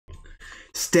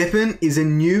STEPN is a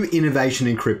new innovation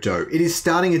in crypto. It is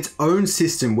starting its own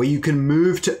system where you can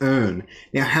move to earn.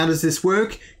 Now, how does this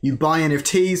work? You buy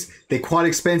NFTs. They're quite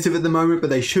expensive at the moment,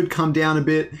 but they should come down a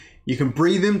bit. You can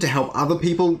breed them to help other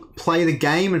people play the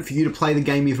game and for you to play the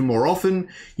game even more often.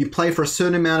 You play for a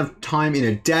certain amount of time in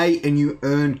a day and you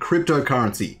earn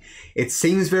cryptocurrency. It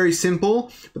seems very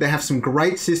simple, but they have some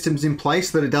great systems in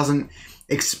place so that it doesn't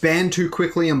expand too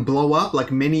quickly and blow up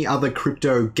like many other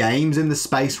crypto games in the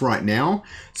space right now.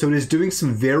 So it is doing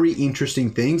some very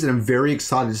interesting things and I'm very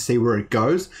excited to see where it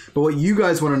goes. But what you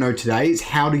guys want to know today is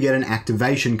how to get an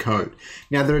activation code.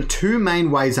 Now, there are two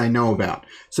main ways I know about.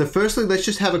 So firstly, let's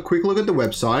just have a quick look at the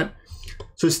website.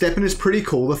 So STEPN is pretty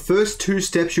cool. The first two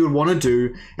steps you would want to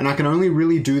do, and I can only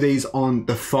really do these on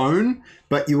the phone,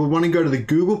 but you will want to go to the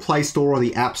Google Play Store or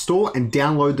the App Store and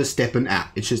download the STEPN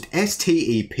app. It's just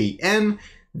STEPN.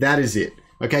 That is it.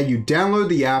 Okay, you download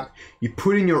the app, you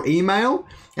put in your email,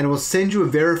 and it will send you a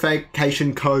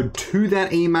verification code to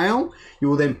that email. You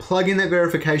will then plug in that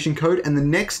verification code, and the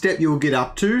next step you will get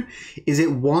up to is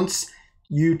it wants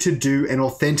you to do an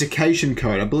authentication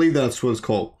code. I believe that's what it's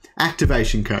called.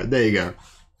 Activation code. There you go.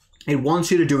 It wants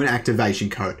you to do an activation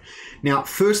code. Now,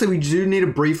 firstly, we do need to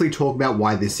briefly talk about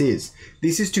why this is.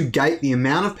 This is to gate the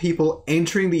amount of people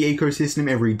entering the ecosystem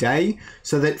every day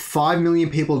so that 5 million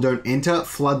people don't enter,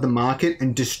 flood the market,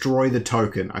 and destroy the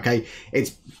token, okay?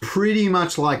 It's pretty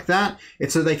much like that.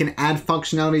 It's so they can add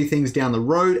functionality things down the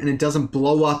road and it doesn't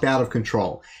blow up out of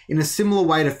control. In a similar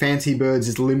way to Fancy Birds,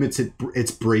 it limits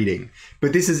its breeding.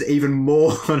 But this is even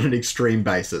more on an extreme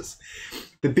basis.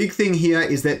 The big thing here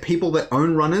is that people that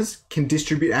own runners can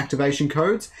distribute activation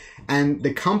codes, and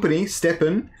the company,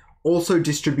 STEPN, also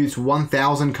distributes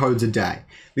 1,000 codes a day.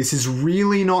 This is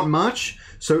really not much,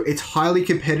 so it's highly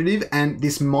competitive and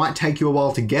this might take you a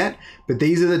while to get, but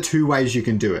these are the two ways you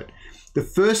can do it. The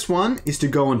first one is to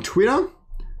go on Twitter,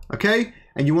 okay?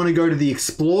 And you want to go to the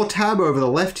Explore tab over the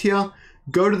left here,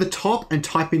 go to the top and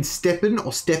type in STEPN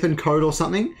or STEPN code or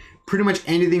something. Pretty much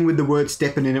anything with the word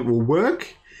STEPN in it will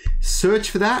work.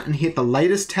 Search for that and hit the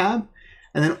latest tab.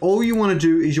 And then all you want to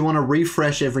do is you want to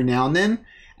refresh every now and then,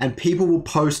 and people will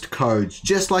post codes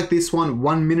just like this one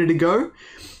 1 minute ago.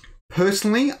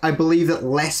 Personally, I believe that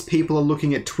less people are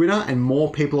looking at Twitter and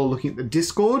more people are looking at the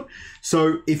Discord.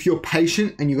 So if you're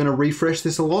patient and you're going to refresh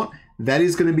this a lot, that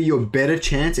is going to be your better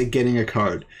chance at getting a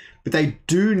code. But they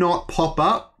do not pop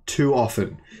up too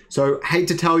often. So hate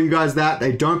to tell you guys that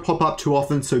they don't pop up too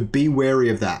often, so be wary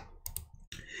of that.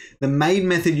 The main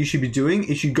method you should be doing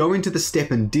is you go into the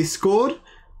STEPN Discord. I'm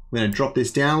going to drop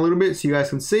this down a little bit so you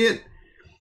guys can see it.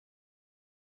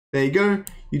 There you go.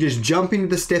 You just jump into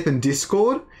the STEPN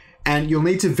Discord and you'll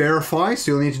need to verify. So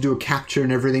you'll need to do a capture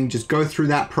and everything. Just go through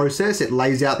that process. It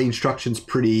lays out the instructions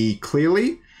pretty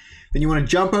clearly. Then you want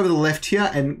to jump over the left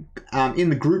here and in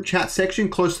the group chat section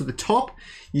close to the top,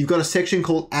 you've got a section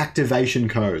called activation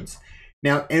codes.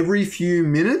 Now, every few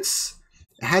minutes,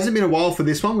 it hasn't been a while for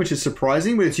this one, which is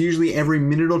surprising, but it's usually every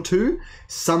minute or two,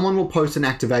 someone will post an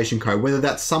activation code, whether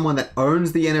that's someone that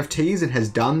owns the NFTs and has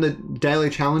done the daily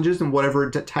challenges and whatever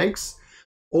it takes,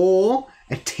 or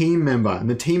a team member. And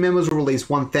the team members will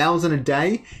release 1,000 a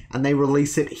day and they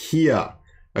release it here.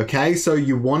 Okay, so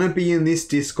you want to be in this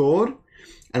Discord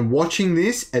and watching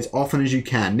this as often as you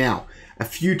can. Now, a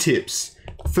few tips.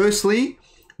 Firstly,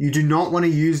 you do not want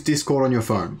to use Discord on your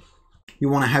phone. You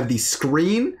want to have the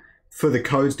screen for the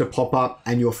codes to pop up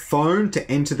and your phone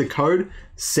to enter the code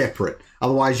separate.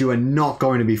 Otherwise, you are not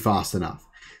going to be fast enough.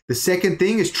 The second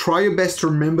thing is try your best to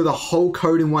remember the whole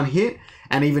code in one hit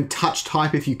and even touch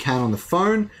type if you can on the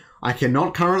phone. I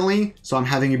cannot currently, so I'm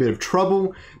having a bit of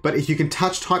trouble, but if you can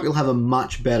touch type, you'll have a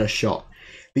much better shot.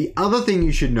 The other thing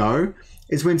you should know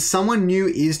is when someone new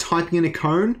is typing in a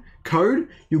code,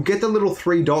 you'll get the little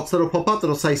 3 dots that'll pop up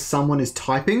that'll say someone is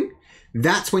typing.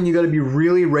 That's when you got to be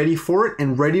really ready for it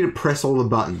and ready to press all the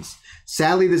buttons.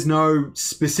 Sadly, there's no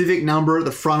specific number at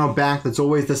the front or back that's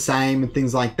always the same and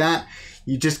things like that.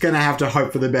 You're just going to have to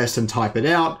hope for the best and type it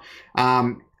out.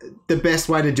 The best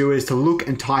way to do it is to look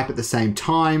and type at the same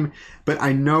time, but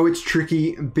I know it's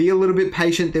tricky. Be a little bit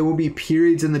patient. There will be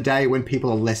periods in the day when people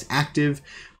are less active,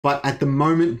 but at the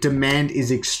moment, demand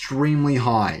is extremely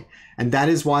high, and that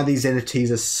is why these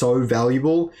NFTs are so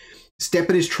valuable.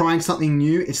 STEPN is trying something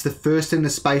new. It's the first in the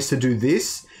space to do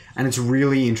this, and it's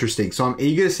really interesting. So I'm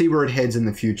eager to see where it heads in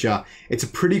the future. It's a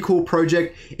pretty cool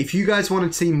project. If you guys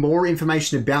want to see more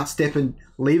information about STEPN,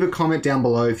 leave a comment down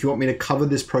below if you want me to cover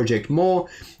this project more.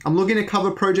 I'm looking to cover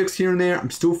projects here and there.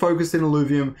 I'm still focused in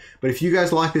Illuvium, but if you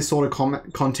guys like this sort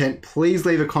of content, please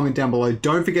leave a comment down below.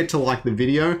 Don't forget to like the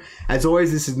video. As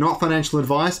always, this is not financial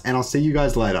advice, and I'll see you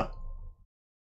guys later.